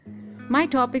My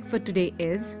topic for today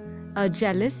is a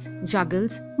jealous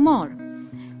juggles more.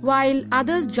 While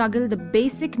others juggle the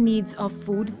basic needs of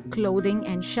food, clothing,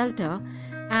 and shelter,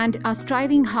 and are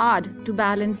striving hard to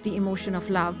balance the emotion of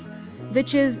love,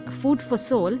 which is food for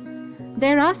soul,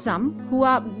 there are some who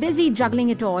are busy juggling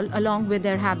it all along with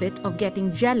their habit of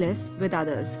getting jealous with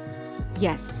others.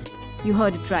 Yes, you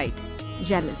heard it right,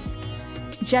 jealous.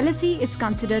 Jealousy is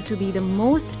considered to be the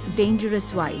most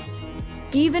dangerous vice,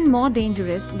 even more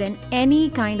dangerous than any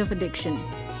kind of addiction.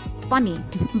 Funny,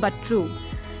 but true.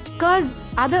 Because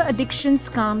other addictions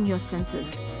calm your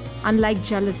senses, unlike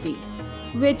jealousy,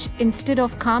 which instead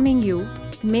of calming you,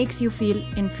 makes you feel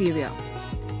inferior.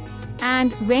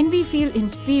 And when we feel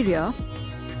inferior,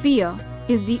 fear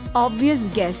is the obvious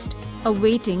guest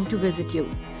awaiting to visit you.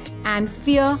 And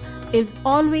fear is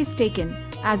always taken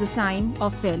as a sign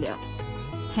of failure.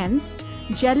 Hence,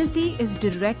 jealousy is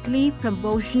directly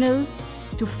proportional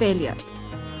to failure.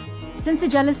 Since a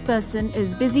jealous person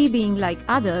is busy being like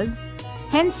others,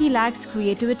 hence he lacks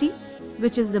creativity,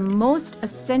 which is the most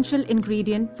essential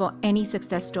ingredient for any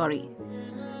success story.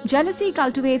 Jealousy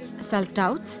cultivates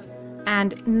self-doubts,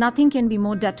 and nothing can be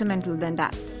more detrimental than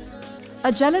that.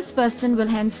 A jealous person will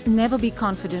hence never be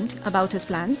confident about his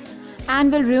plans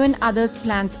and will ruin others'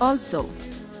 plans also.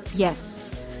 Yes,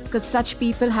 because such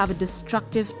people have a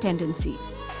destructive tendency.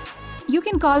 You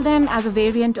can call them as a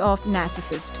variant of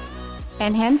narcissist.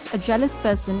 And hence, a jealous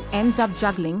person ends up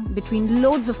juggling between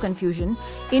loads of confusion,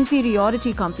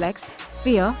 inferiority complex,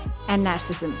 fear, and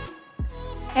narcissism.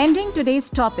 Ending today's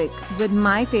topic with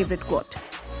my favorite quote: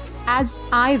 "As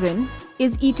iron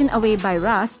is eaten away by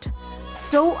rust,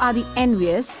 so are the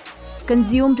envious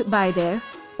consumed by their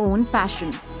own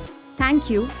passion." Thank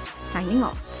you. Signing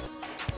off.